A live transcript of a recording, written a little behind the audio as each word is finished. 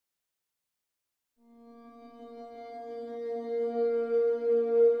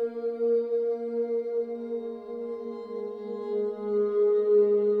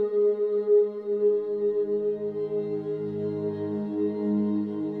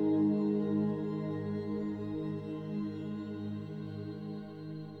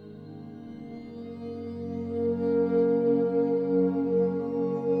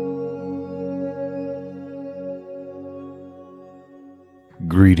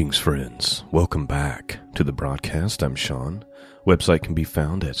Greetings, friends. Welcome back to the broadcast. I'm Shawn. Website can be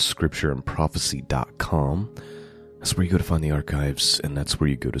found at scriptureandprophecy.com. That's where you go to find the archives, and that's where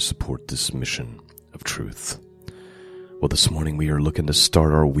you go to support this mission of truth. Well, this morning we are looking to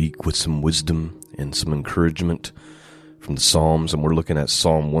start our week with some wisdom and some encouragement from the Psalms, and we're looking at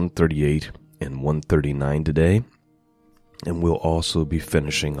Psalm 138 and 139 today. And we'll also be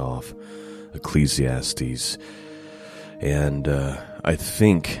finishing off Ecclesiastes. And I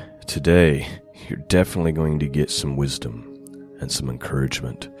think today you're definitely going to get some wisdom and some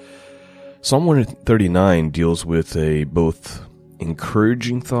encouragement. Psalm 139 deals with a both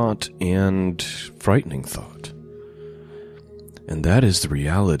encouraging thought and frightening thought. And that is the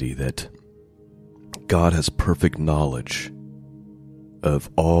reality that God has perfect knowledge of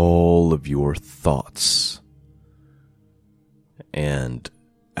all of your thoughts and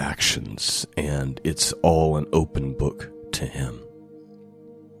actions, and it's all an open book to Him.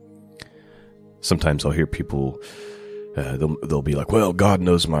 Sometimes I'll hear people, they'll be like, well, God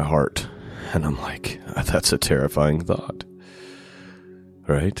knows my heart. And I'm like, that's a terrifying thought.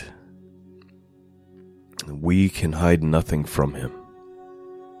 Right? We can hide nothing from Him.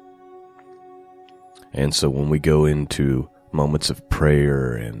 And so when we go into moments of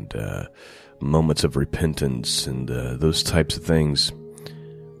prayer and moments of repentance and those types of things,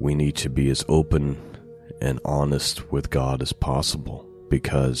 we need to be as open and honest with God as possible,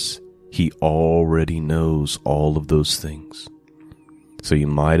 because He already knows all of those things. So you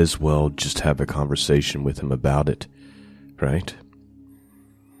might as well just have a conversation with Him about it, right?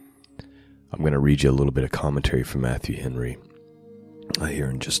 I'm going to read you a little bit of commentary from Matthew Henry here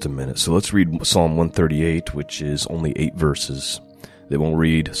in just a minute. So let's read Psalm 138, which is only 8 verses. Then we'll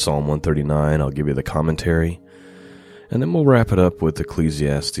read Psalm 139. I'll give you the commentary. And then we'll wrap it up with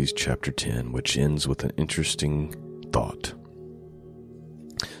Ecclesiastes chapter 10, which ends with an interesting thought.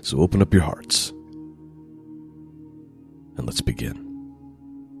 So open up your hearts, and let's begin.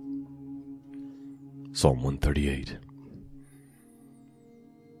 Psalm 138.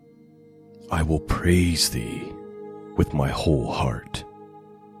 I will praise Thee with my whole heart.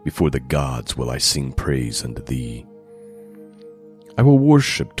 Before the gods will I sing praise unto Thee. I will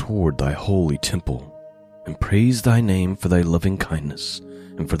worship toward Thy holy temple, and praise Thy name for Thy loving kindness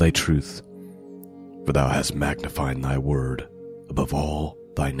and for Thy truth. For Thou hast magnified Thy word above all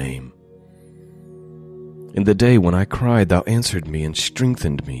Thy name. In the day when I cried, Thou answered me and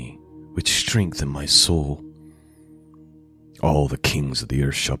strengthened me with strength in my soul. All the kings of the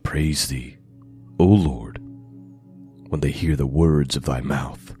earth shall praise Thee, O Lord, when they hear the words of Thy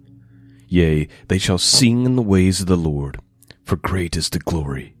mouth. Yea, they shall sing in the ways of the Lord, for great is the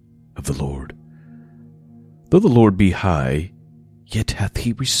glory of the Lord. Though the Lord be high, yet hath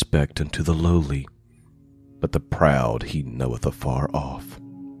He respect unto the lowly, but the proud He knoweth afar off.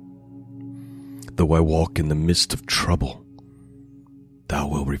 Though I walk in the midst of trouble, Thou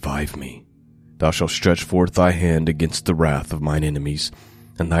wilt revive me. Thou shalt stretch forth Thy hand against the wrath of mine enemies,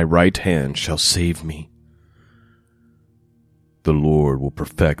 and Thy right hand shall save me. The Lord will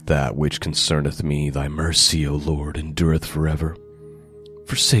perfect that which concerneth me. Thy mercy, O Lord, endureth forever.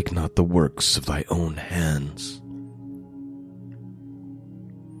 Forsake not the works of Thy own hands.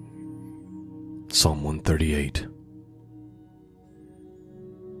 Psalm 138.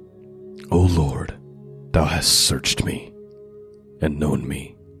 O Lord, Thou hast searched me and known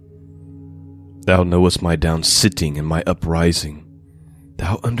me. Thou knowest my down sitting and my uprising.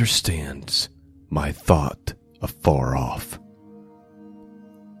 Thou understandest my thought afar off.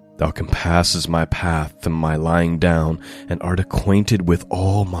 Thou compassest my path and my lying down, and art acquainted with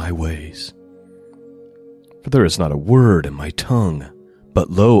all my ways. For there is not a word in my tongue,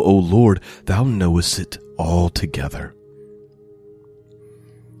 but lo, O Lord, Thou knowest it altogether.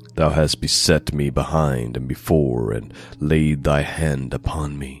 Thou hast beset me behind and before, and laid Thy hand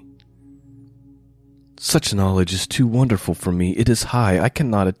upon me. Such knowledge is too wonderful for me. It is high. I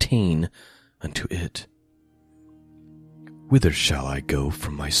cannot attain unto it. Whither shall I go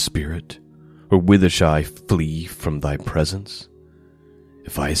from my spirit? Or whither shall I flee from Thy presence?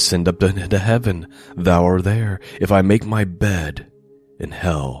 If I ascend up into heaven, Thou art there. If I make my bed in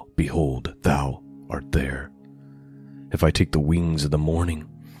hell, behold, Thou art there. If I take the wings of the morning,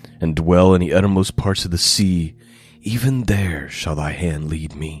 and dwell in the uttermost parts of the sea, even there shall Thy hand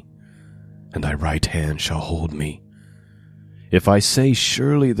lead me, and Thy right hand shall hold me. If I say,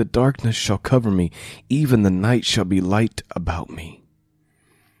 surely the darkness shall cover me, even the night shall be light about me.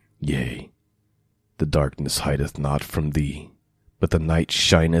 Yea, the darkness hideth not from Thee, but the night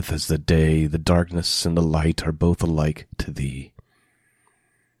shineth as the day. The darkness and the light are both alike to Thee.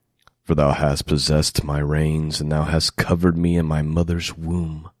 For thou hast possessed my reins, and thou hast covered me in my mother's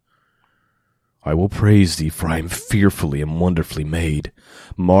womb. I will praise thee, for I am fearfully and wonderfully made.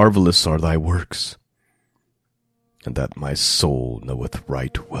 Marvelous are thy works, and that my soul knoweth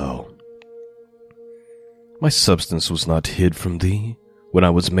right well. My substance was not hid from thee, when I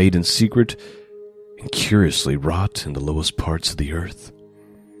was made in secret, and curiously wrought in the lowest parts of the earth.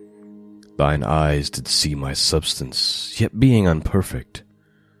 Thine eyes did see my substance, yet being unperfect.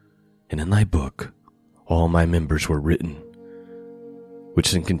 And in thy book all my members were written,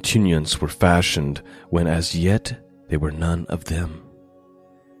 which in continuance were fashioned, when as yet they were none of them.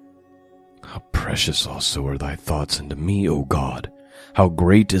 How precious also are thy thoughts unto me, O God! How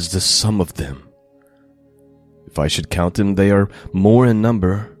great is the sum of them! If I should count them, they are more in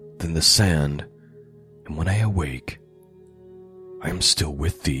number than the sand, and when I awake, I am still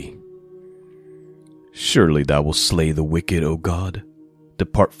with thee. Surely thou wilt slay the wicked, O God.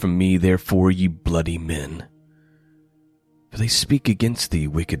 Depart from me, therefore, ye bloody men. For they speak against thee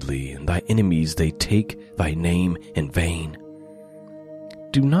wickedly, and thy enemies they take thy name in vain.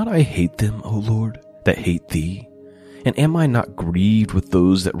 Do not I hate them, O Lord, that hate thee? And am I not grieved with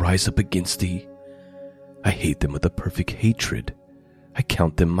those that rise up against thee? I hate them with a perfect hatred. I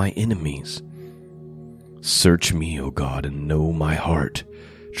count them my enemies. Search me, O God, and know my heart.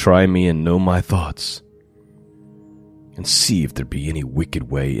 Try me and know my thoughts. And see if there be any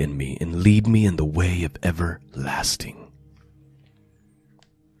wicked way in me, and lead me in the way of everlasting.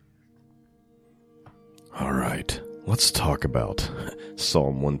 All right, let's talk about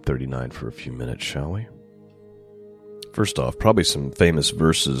Psalm 139 for a few minutes, shall we? First off, probably some famous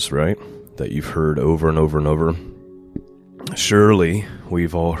verses, right, that you've heard over and over and over. Surely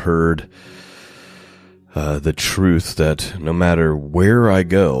we've all heard the truth that no matter where I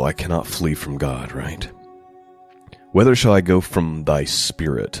go, I cannot flee from God, right? Whither shall I go from thy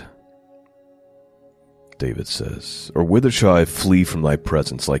spirit? David says. Or whither shall I flee from thy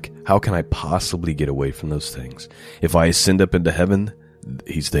presence? Like, how can I possibly get away from those things? If I ascend up into heaven,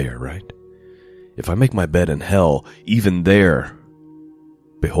 he's there, right? If I make my bed in hell, even there,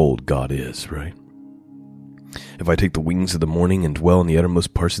 behold, God is, right? If I take the wings of the morning and dwell in the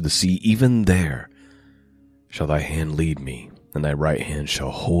uttermost parts of the sea, even there shall thy hand lead me, and thy right hand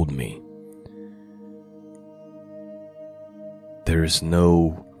shall hold me. There's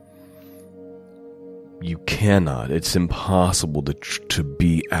no, you cannot, it's impossible to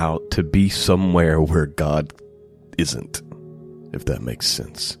be somewhere where God isn't, if that makes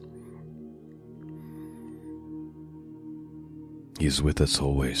sense. He is with us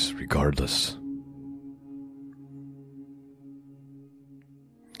always, regardless.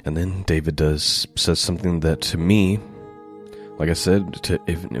 And then David says something that to me, like I said,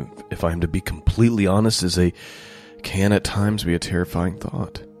 if I'm to be completely honest, can at times be a terrifying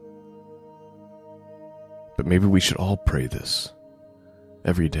thought. But maybe we should all pray this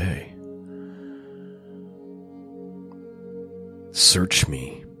every day. Search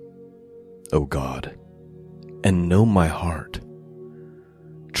me, O God, and know my heart.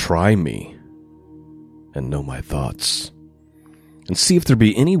 Try me and know my thoughts, and see if there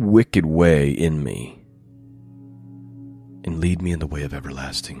be any wicked way in me, and lead me in the way of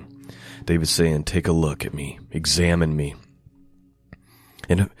everlasting. David's saying, take a look at me, examine me.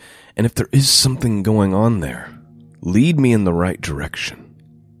 And if there is something going on there, lead me in the right direction.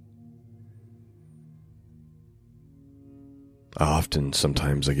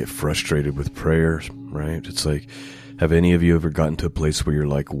 Sometimes I get frustrated with prayers, right? It's like, have any of you ever gotten to a place where you're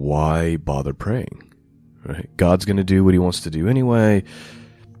like, why bother praying? Right? God's going to do what he wants to do anyway.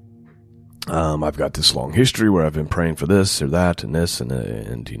 I've got this long history where I've been praying for this or that and this,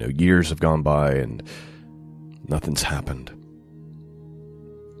 and years have gone by and nothing's happened.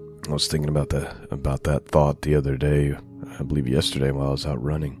 I was thinking about that thought the other day, I believe yesterday while I was out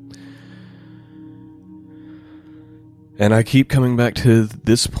running. And I keep coming back to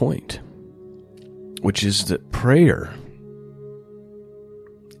this point, which is that prayer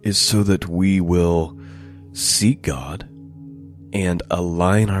is so that we will seek God and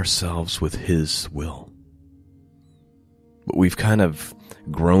align ourselves with his will. But we've kind of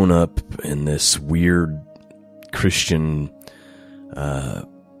grown up in this weird Christian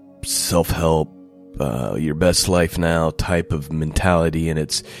self-help, your best life now type of mentality, and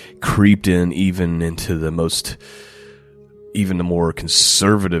it's creeped in even into the more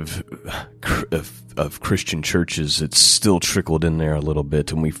conservative of Christian churches. It's still trickled in there a little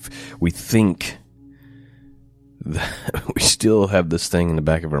bit, and we think that we still have this thing in the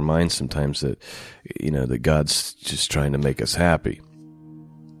back of our minds sometimes that, that God's just trying to make us happy.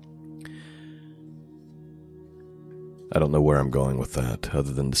 I don't know where I'm going with that,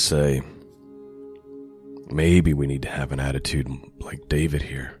 other than to say, maybe we need to have an attitude like David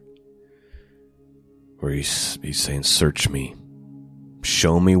here, where he's saying, search me,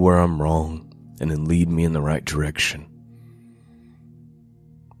 show me where I'm wrong, and then lead me in the right direction.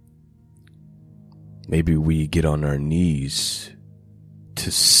 Maybe we get on our knees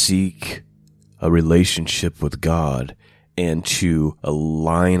to seek a relationship with God and to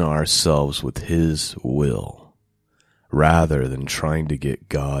align ourselves with His will, rather than trying to get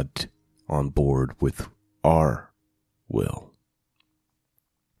God on board with our will.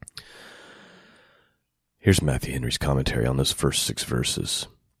 Here's Matthew Henry's commentary on those first 6 verses.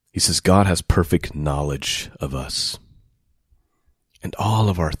 He says, God has perfect knowledge of us, and all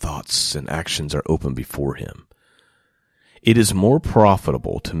of our thoughts and actions are open before Him. It is more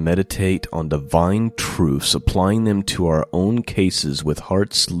profitable to meditate on divine truths, applying them to our own cases with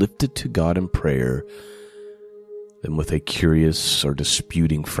hearts lifted to God in prayer, than with a curious or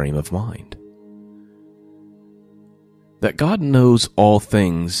disputing frame of mind. That God knows all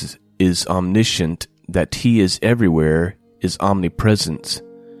things is omniscient, that He is everywhere is omnipresent,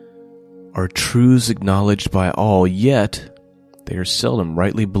 are truths acknowledged by all, yet they are seldom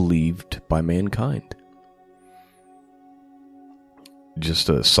rightly believed by mankind. Just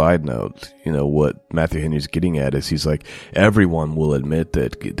a side note, what Matthew Henry's getting at is he's like, everyone will admit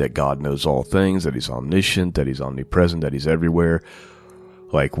that God knows all things, that He's omniscient, that He's omnipresent, that He's everywhere.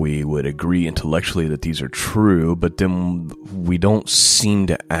 Like, we would agree intellectually that these are true, but then we don't seem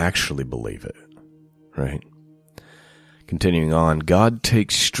to actually believe it, right? Continuing on, God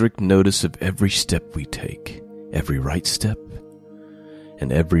takes strict notice of every step we take, every right step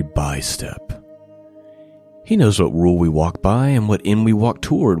and every by step. He knows what rule we walk by and what end we walk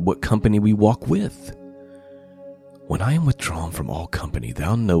toward, what company we walk with. When I am withdrawn from all company,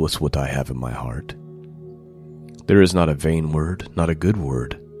 Thou knowest what I have in my heart. There is not a vain word, not a good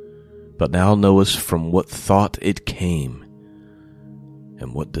word, but Thou knowest from what thought it came,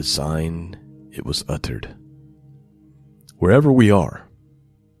 and what design it was uttered. Wherever we are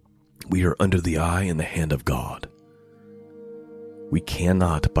under the eye and the hand of God. We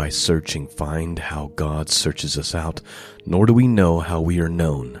cannot, by searching, find how God searches us out, nor do we know how we are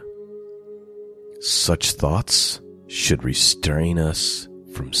known. Such thoughts should restrain us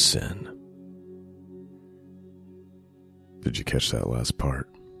from sin. Did you catch that last part?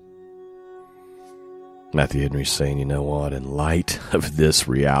 Matthew Henry's saying, you know what, in light of this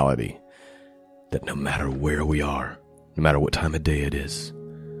reality, that no matter where we are, no matter what time of day it is,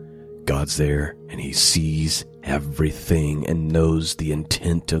 God's there and He sees everything and knows the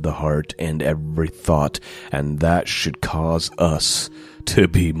intent of the heart and every thought, and that should cause us to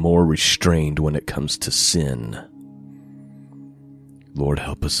be more restrained when it comes to sin. Lord,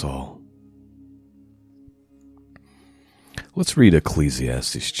 help us all. Let's read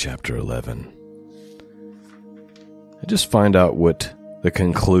Ecclesiastes chapter 11 and just find out what the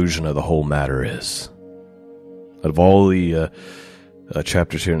conclusion of the whole matter is. Out of all the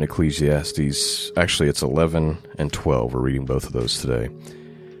chapters here in Ecclesiastes, actually it's 11 and 12. We're reading both of those today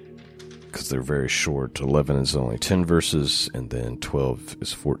because they're very short. 11 is only 10 verses, and then 12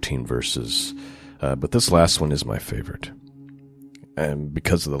 is 14 verses. But this last one is my favorite, and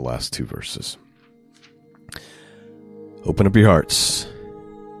because of the last 2 verses. Open up your hearts.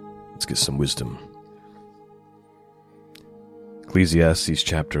 Let's get some wisdom. Ecclesiastes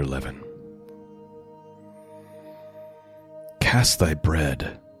chapter 11. Cast thy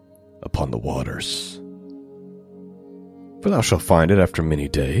bread upon the waters, for thou shalt find it after many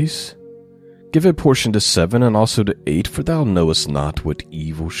days. Give a portion to 7 and also to 8, for thou knowest not what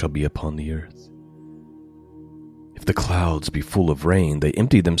evil shall be upon the earth. If the clouds be full of rain, they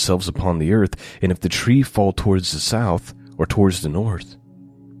empty themselves upon the earth, and if the tree fall towards the south or towards the north,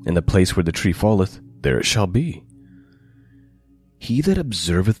 in the place where the tree falleth, there it shall be. He that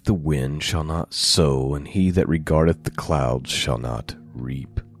observeth the wind shall not sow, and he that regardeth the clouds shall not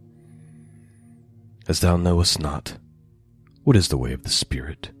reap. As thou knowest not, what is the way of the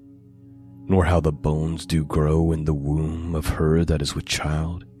Spirit, nor how the bones do grow in the womb of her that is with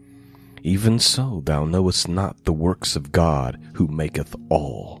child, even so thou knowest not the works of God who maketh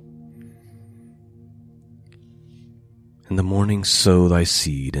all. In the morning sow thy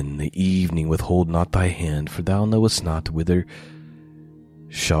seed, and in the evening withhold not thy hand, for thou knowest not whither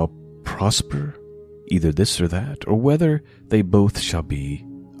shall prosper, either this or that, or whether they both shall be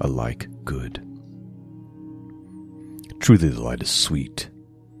alike good. Truly the light is sweet,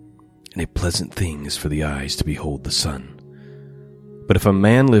 and a pleasant thing is for the eyes to behold the sun. But if a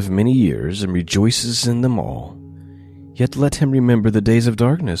man live many years and rejoices in them all, yet let him remember the days of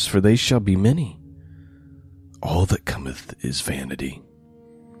darkness, for they shall be many. all that cometh is vanity.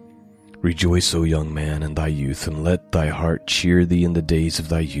 Rejoice, O young man, in thy youth, and let thy heart cheer thee in the days of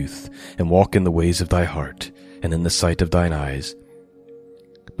thy youth, and walk in the ways of thy heart, and in the sight of thine eyes.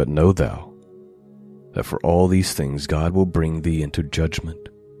 But know thou that for all these things God will bring thee into judgment.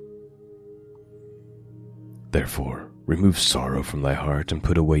 Therefore, remove sorrow from thy heart, and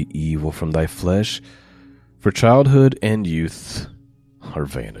put away evil from thy flesh, for childhood and youth are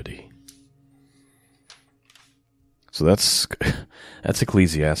vanity. So that's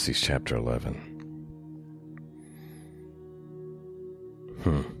Ecclesiastes chapter 11.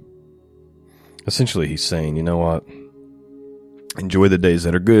 Essentially, he's saying, you know what? Enjoy the days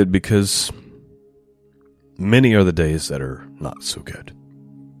that are good, because many are the days that are not so good.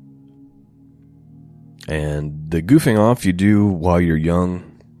 And the goofing off you do while you're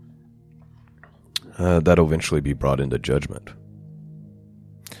young, that'll eventually be brought into judgment.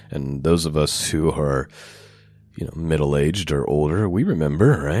 And those of us who are, middle-aged or older, we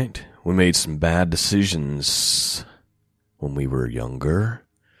remember, right? We made some bad decisions when we were younger.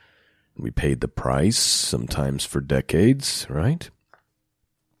 We paid the price, sometimes for decades, right?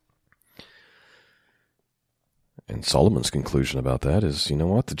 And Solomon's conclusion about that is, you know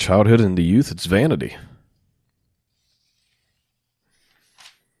what? The childhood and the youth, it's vanity.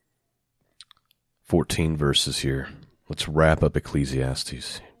 14 verses here. Let's wrap up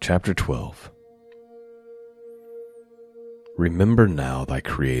Ecclesiastes. Chapter 12. Remember now thy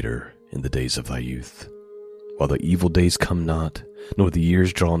Creator in the days of thy youth, while the evil days come not, nor the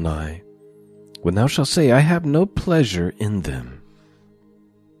years draw nigh, when thou shalt say, I have no pleasure in them.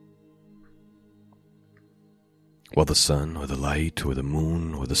 While the sun, or the light, or the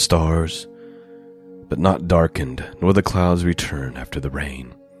moon, or the stars, but not darkened, nor the clouds return after the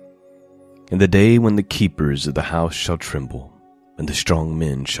rain. In the day when the keepers of the house shall tremble, and the strong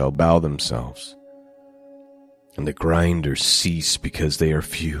men shall bow themselves, and the grinders cease because they are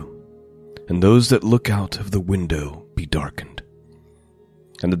few, and those that look out of the window be darkened.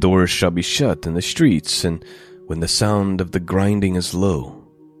 And the doors shall be shut in the streets, and when the sound of the grinding is low,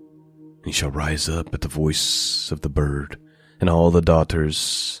 he shall rise up at the voice of the bird, and all the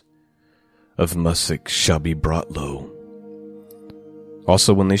daughters of Musik shall be brought low.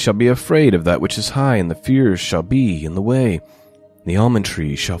 Also when they shall be afraid of that which is high, and the fears shall be in the way, the almond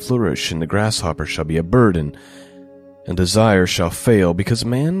tree shall flourish, and the grasshopper shall be a burden, and desire shall fail, because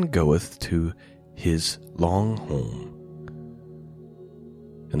man goeth to his long home,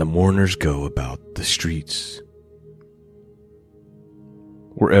 and the mourners go about the streets.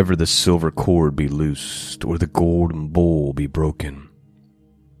 Wherever the silver cord be loosed, or the golden bowl be broken,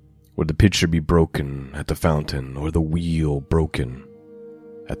 or the pitcher be broken at the fountain, or the wheel broken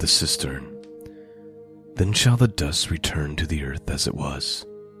at the cistern, then shall the dust return to the earth as it was,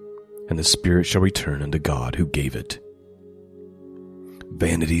 and the spirit shall return unto God who gave it.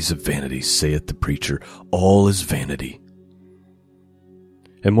 Vanities of vanities, saith the preacher, all is vanity.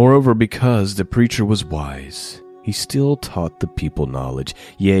 And moreover, because the preacher was wise, he still taught the people knowledge.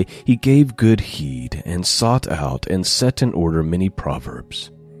 Yea, he gave good heed, and sought out and set in order many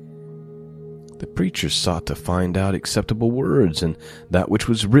proverbs. The preacher sought to find out acceptable words, and that which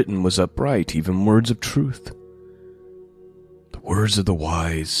was written was upright, even words of truth. The words of the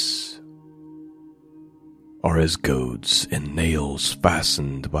wise are as goads and nails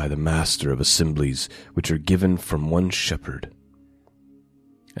fastened by the master of assemblies, which are given from one shepherd.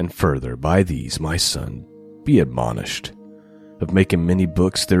 And further, by these, my son, be admonished. Of making many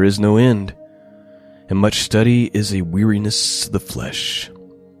books there is no end, and much study is a weariness of the flesh.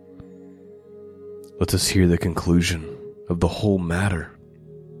 Let us hear the conclusion of the whole matter.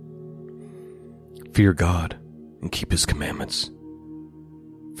 Fear God and keep his commandments,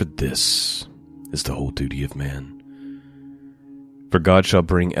 for this is the whole duty of man. For God shall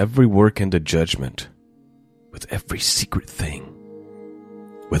bring every work into judgment with every secret thing,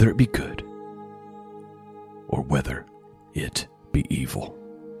 whether it be good or whether it be evil.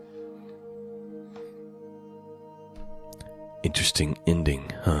 Interesting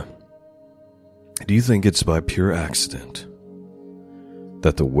ending, huh? Do you think it's by pure accident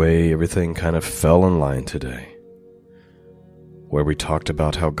that the way everything kind of fell in line today, where we talked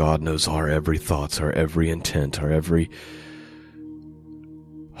about how God knows our every thoughts, our every intent, our every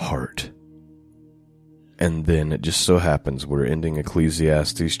heart, and then it just so happens we're ending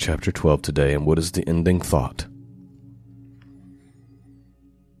Ecclesiastes chapter 12 today, and what is the ending thought?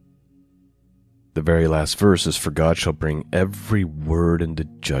 The very last verse is, for God shall bring every word into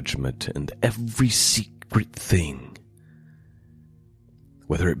judgment, and every secret thing,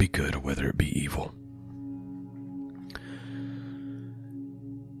 whether it be good or whether it be evil.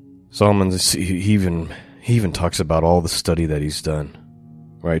 Solomon, he even he even talks about all the study that he's done,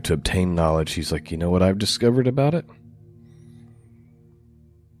 right? To obtain knowledge. He's like, you know what I've discovered about it?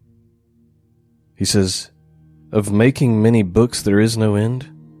 He says, of making many books there is no end,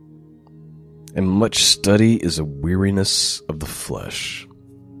 and much study is a weariness of the flesh.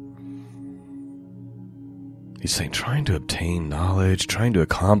 He's saying, trying to obtain knowledge, trying to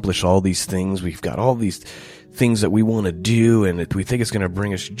accomplish all these things. We've got all these things that we want to do, and we think it's going to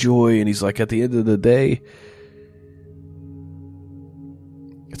bring us joy. And he's like, at the end of the day,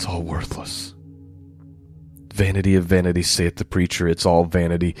 it's all worthless. Vanity of vanity, saith the preacher. It's all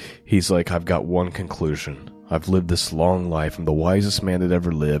vanity. He's like, I've got one conclusion. I've lived this long life. I'm the wisest man that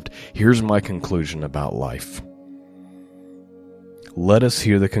ever lived. Here's my conclusion about life. Let us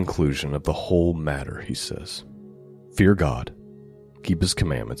hear the conclusion of the whole matter, he says. Fear God, keep his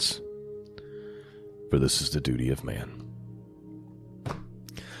commandments, for this is the duty of man.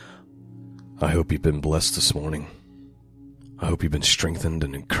 I hope you've been blessed this morning. I hope you've been strengthened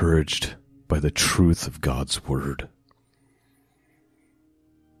and encouraged by the truth of God's word.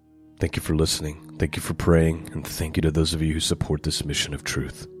 Thank you for listening. Thank you for praying. And thank you to those of you who support this mission of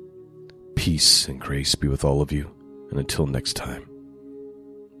truth. Peace and grace be with all of you. And until next time,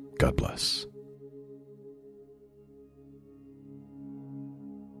 God bless.